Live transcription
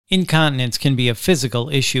Incontinence can be a physical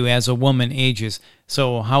issue as a woman ages.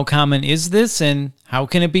 So how common is this and how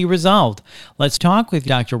can it be resolved? Let's talk with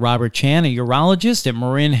Dr. Robert Chan, a urologist at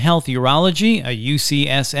Marin Health Urology, a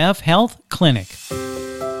UCSF health clinic.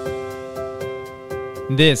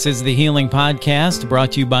 This is the Healing Podcast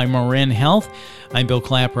brought to you by Marin Health. I'm Bill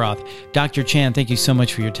Klaproth. Dr. Chan, thank you so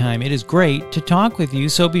much for your time. It is great to talk with you.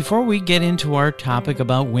 So before we get into our topic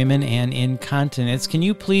about women and incontinence, can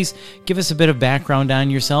you please give us a bit of background on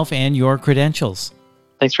yourself and your credentials?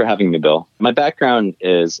 Thanks for having me, Bill. My background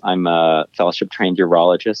is I'm a fellowship-trained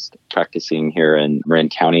urologist practicing here in Marin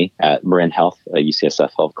County at Marin Health, a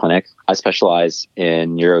UCSF health clinic. I specialize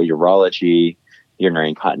in neurourology, urinary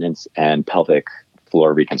incontinence, and pelvic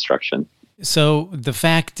floor reconstruction. So the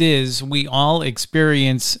fact is, we all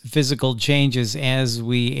experience physical changes as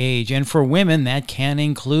we age. And for women, that can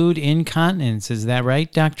include incontinence. Is that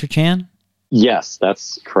right, Dr. Chan? Yes,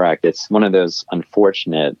 that's correct. It's one of those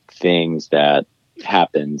unfortunate things that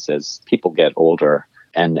happens as people get older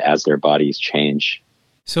and as their bodies change.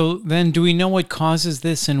 So then do we know what causes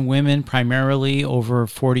this in women primarily over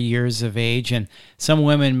 40 years of age? And some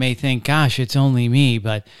women may think, gosh, it's only me,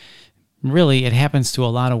 but really, it happens to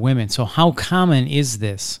a lot of women. So how common is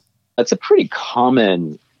this? It's a pretty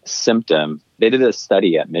common symptom. They did a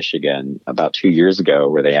study at Michigan about 2 years ago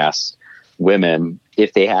where they asked women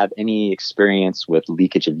if they had any experience with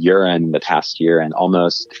leakage of urine the past year, and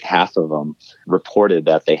almost half of them reported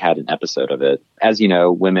that they had an episode of it. As you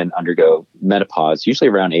know, women undergo menopause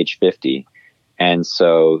usually around age 50. And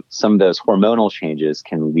so some of those hormonal changes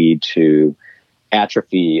can lead to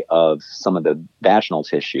atrophy of some of the vaginal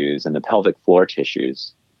tissues and the pelvic floor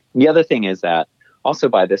tissues. The other thing is that also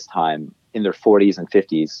by this time, in their 40s and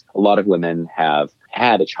 50s, a lot of women have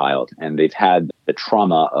had a child and they've had the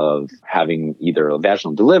trauma of having either a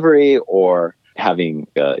vaginal delivery or having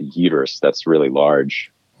a uterus that's really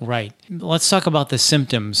large. Right. Let's talk about the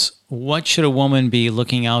symptoms. What should a woman be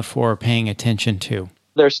looking out for or paying attention to?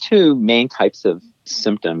 There's two main types of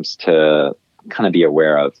symptoms to kind of be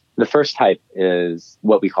aware of. The first type is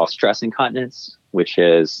what we call stress incontinence, which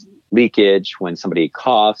is leakage when somebody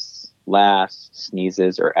coughs, laughs,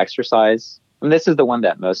 sneezes, or exercise. And this is the one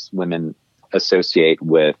that most women associate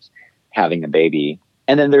with having a baby.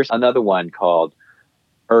 And then there's another one called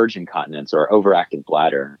urge incontinence or overactive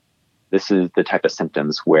bladder. This is the type of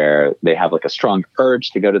symptoms where they have like a strong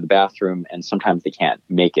urge to go to the bathroom and sometimes they can't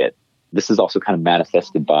make it. This is also kind of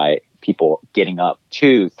manifested by people getting up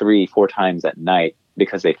 2, 3, 4 times at night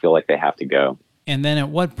because they feel like they have to go. And then at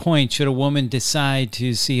what point should a woman decide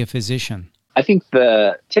to see a physician? I think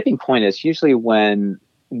the tipping point is usually when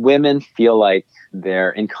women feel like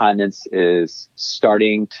their incontinence is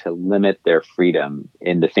starting to limit their freedom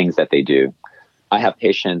in the things that they do. I have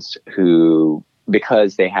patients who,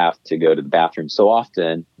 because they have to go to the bathroom so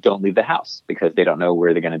often, don't leave the house because they don't know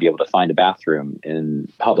where they're going to be able to find a bathroom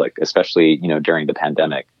in public, especially, during the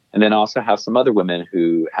pandemic. And then also have some other women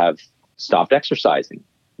who have stopped exercising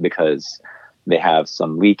because they have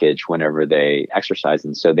some leakage whenever they exercise.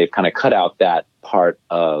 And so they've kind of cut out that part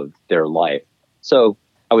of their life. So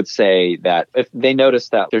I would say that if they notice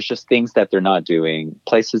that there's just things that they're not doing,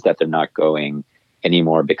 places that they're not going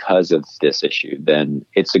anymore because of this issue, then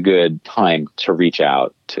it's a good time to reach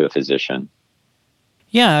out to a physician.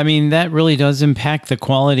 Yeah, I mean, that really does impact the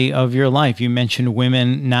quality of your life. You mentioned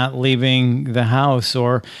women not leaving the house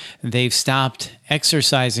or they've stopped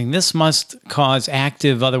exercising. This must cause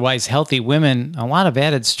active, otherwise healthy women a lot of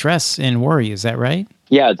added stress and worry. Is that right?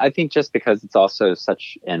 Yeah, I think just because it's also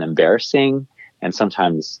such an embarrassing and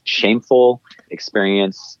sometimes shameful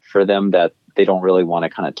experience for them that they don't really want to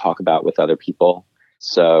kind of talk about with other people.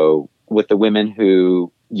 So with the women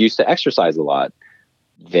who used to exercise a lot,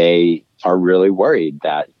 they are really worried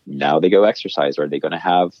that now they go exercise, are they going to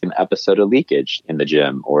have an episode of leakage in the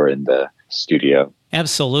gym or in the studio?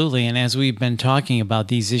 Absolutely. And as we've been talking about,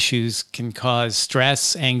 these issues can cause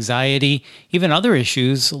stress, anxiety, even other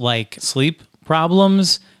issues like sleep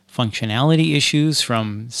problems, functionality issues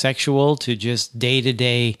from sexual to just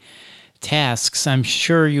day-to-day tasks. I'm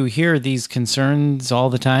sure you hear these concerns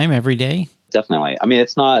all the time, every day. Definitely. I mean,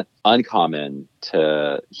 it's not uncommon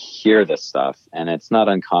to hear this stuff, and it's not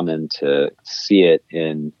uncommon to see it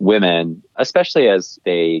in women, especially as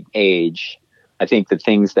they age. I think the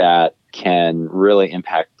things that can really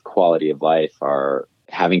impact quality of life are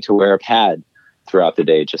having to wear a pad throughout the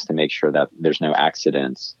day just to make sure that there's no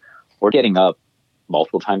accidents, or getting up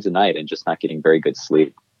multiple times a night and just not getting very good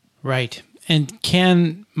sleep. Right. And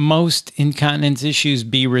can most incontinence issues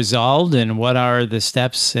be resolved, and what are the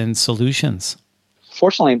steps and solutions?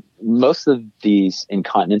 Fortunately, most of these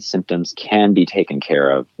incontinence symptoms can be taken care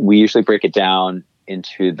of. We usually break it down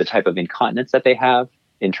into the type of incontinence that they have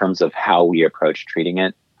in terms of how we approach treating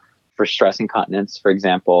it. For stress incontinence, for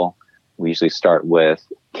example, we usually start with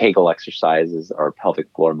Kegel exercises or pelvic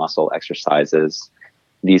floor muscle exercises.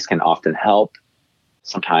 These can often help.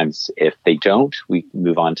 Sometimes if they don't, we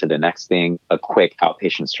move on to the next thing, a quick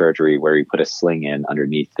outpatient surgery where we put a sling in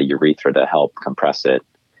underneath the urethra to help compress it.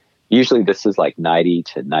 Usually this is like 90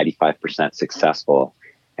 to 95% successful,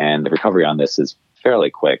 and the recovery on this is fairly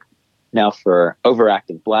quick. Now for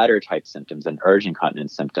overactive bladder type symptoms and urge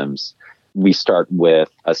incontinence symptoms, we start with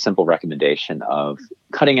a simple recommendation of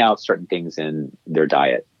cutting out certain things in their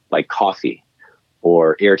diet, like coffee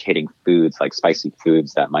or irritating foods like spicy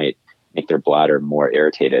foods that might make their bladder more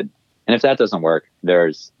irritated. And if that doesn't work,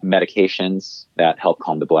 there's medications that help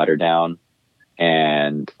calm the bladder down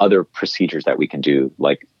and other procedures that we can do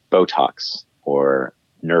like Botox or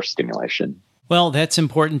nerve stimulation. Well, that's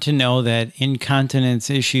important to know that incontinence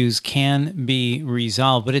issues can be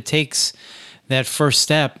resolved, but it takes that first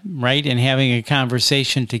step, right, in having a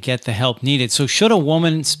conversation to get the help needed. So should a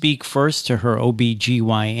woman speak first to her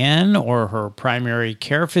OBGYN or her primary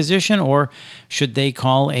care physician, or should they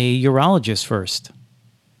call a urologist first?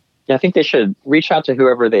 Yeah, I think they should reach out to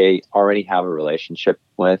whoever they already have a relationship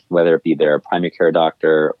with, whether it be their primary care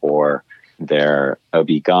doctor or their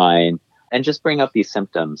OB-GYN, and just bring up these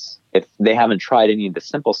symptoms. If they haven't tried any of the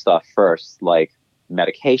simple stuff first, like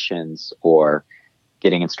medications or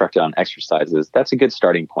getting instructed on exercises, that's a good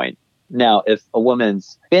starting point. Now, if a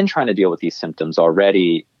woman's been trying to deal with these symptoms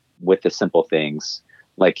already with the simple things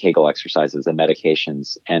like Kegel exercises and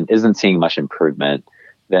medications and isn't seeing much improvement,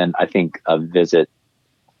 then I think a visit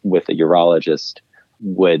with a urologist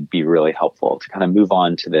would be really helpful to kind of move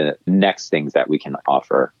on to the next things that we can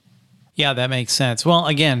offer. Yeah, that makes sense. Well,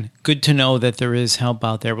 again, good to know that there is help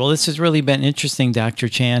out there. Well, this has really been interesting, Dr.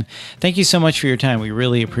 Chan. Thank you so much for your time. We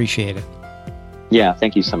really appreciate it. Yeah,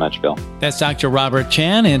 thank you so much, Bill. That's Dr. Robert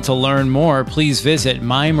Chan, and to learn more, please visit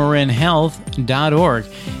mymarinhealth.org.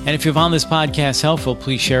 And if you found this podcast helpful,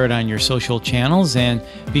 please share it on your social channels, and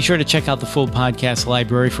be sure to check out the full podcast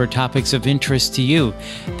library for topics of interest to you.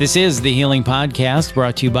 This is the Healing Podcast,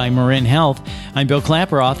 brought to you by Marin Health. I'm Bill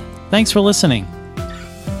Klaproth. Thanks for listening.